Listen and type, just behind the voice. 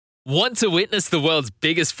Want to witness the world's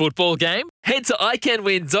biggest football game? Head to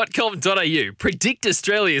iCanWin.com.au, predict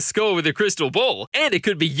Australia's score with a crystal ball, and it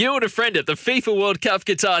could be you and a friend at the FIFA World Cup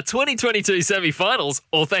Qatar 2022 semi-finals,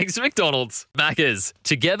 all thanks to McDonald's. Maccas,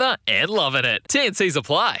 together and loving it. TNCs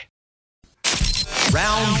apply.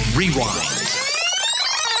 Round Rewind.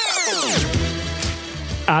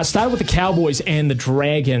 Started with the Cowboys and the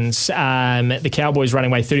Dragons. The Cowboys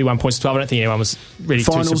running away 31 points to 12. I don't think anyone was really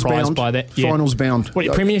too surprised by that. Yeah. Finals bound. What,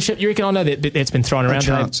 premiership, you reckon? I know that's been thrown around. A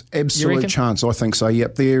chance. Absolute chance, I think so.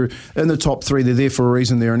 Yep, they're in the top three. They're there for a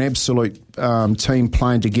reason. They're an absolute team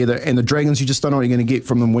playing together. And the Dragons, you just don't know what you're going to get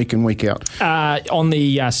from them week in, week out. On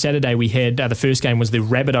the Saturday, we had the first game was the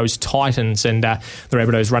Rabbitohs-Titans, and the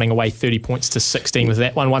Rabbitohs running away 30 points to 16 with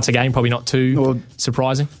that one. Once again, probably not too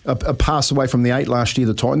surprising. A pass away from the 8 last year,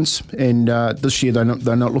 the Titans, and this year they're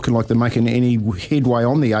not looking like they're making any headway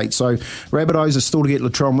on the 8. So Rabbitohs are still to get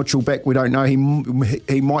Latrell Mitchell back. We don't know.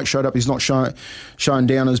 He might show up. He's not shown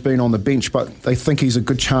down as being on the bench, but they think he's a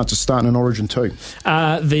good chance of starting in Origin too.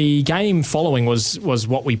 The game following was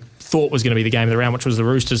what we thought was going to be the game of the round, which was the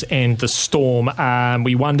Roosters and the Storm.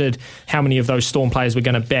 We wondered how many of those Storm players were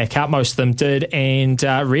going to back up. Most of them did, and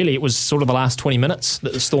really it was sort of the last 20 minutes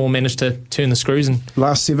that the Storm managed to turn the screws. And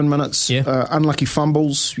last 7 minutes, unlucky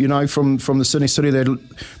fumbles, from the Sydney City. They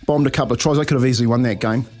bombed a couple of tries. They could have easily won that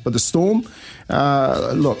game. But the Storm,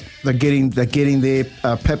 look, they're getting there.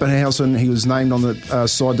 Pappenhausen, he was named on the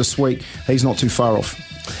side this week. He's not too far off.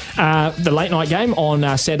 The late night game on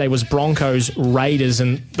Saturday was Broncos-Raiders,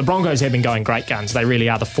 and the Broncos have been going great guns. They really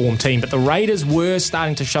are the form team, but the Raiders were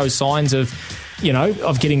starting to show signs of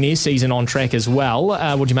getting their season on track as well.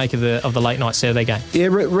 What do you make of the late night Saturday game? Yeah,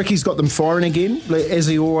 Ricky's got them firing again, as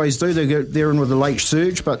he always do. They're in with a late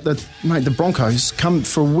surge, but the Broncos come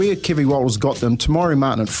from where Kevy Walters got them. Tamari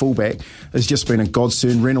Martin at fullback has just been a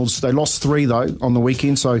godsend. Reynolds, they lost 3 though on the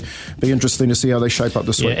weekend, so it'll be interesting to see how they shape up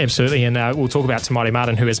this week. Yeah, absolutely, and we'll talk about Tamari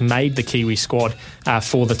Martin, who has made the Kiwi squad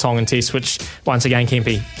for the Tongan Test, which once again,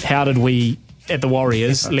 Kempy, how did we at the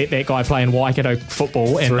Warriors let that guy play in Waikato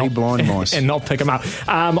football and blind mice and not pick him up?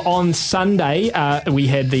 On Sunday, we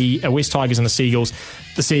had the West Tigers and the Seagulls.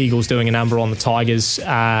 The Seagulls doing a number on the Tigers.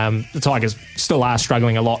 The Tigers still are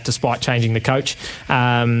struggling a lot despite changing the coach.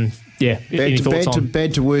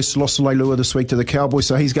 Bad to worse. Lost Leilua this week to the Cowboys,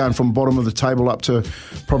 so he's going from bottom of the table up to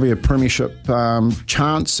probably a premiership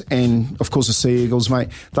chance. And of course the Sea Eagles, mate,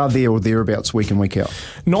 they're there or thereabouts week in, week out.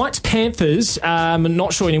 Knights Panthers,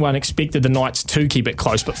 not sure anyone expected the Knights to keep it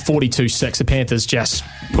close, but 42-6, the Panthers just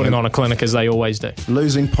putting on a clinic as they always do.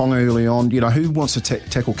 Losing Pong early on, who wants to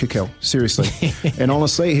tackle Kikau? Seriously. And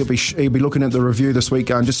honestly, he'll be looking at the review this week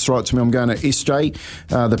going, just throw it to me, I'm going to SJ.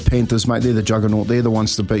 The Panthers, mate, they're the juggernaut, they're the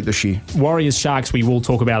ones to beat this year. Warriors Sharks we will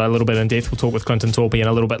talk about a little bit in depth. We'll talk with Clinton Torpey a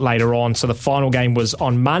little bit later on. So the final game was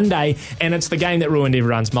on Monday, and it's the game that ruined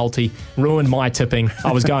everyone's multi, ruined my tipping.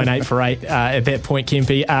 I was going 8 for 8 at that point,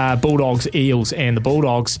 Kempy. Bulldogs, Eels, and the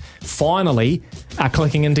Bulldogs finally are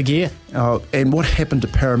clicking into gear. And what happened to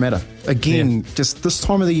Parramatta? Again, just this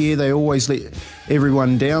time of the year, they always let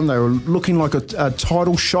everyone down. They were looking like a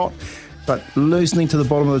title shot. But losing to the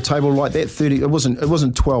bottom of the table like that, it wasn't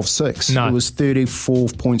 12-6. No. It was 34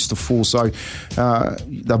 points to 4. So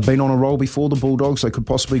they've been on a roll before, the Bulldogs. They could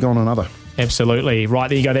possibly go on another. Absolutely. Right,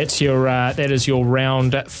 there you go. That is your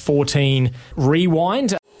round 14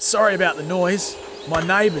 rewind. Sorry about the noise. My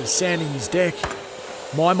neighbour's sanding his deck.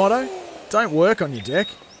 My motto, don't work on your deck,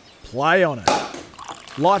 play on it.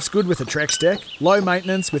 Life's good with a Trex deck. Low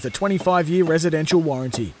maintenance with a 25-year residential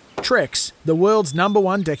warranty. Trex, the world's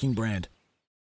 #1 decking brand.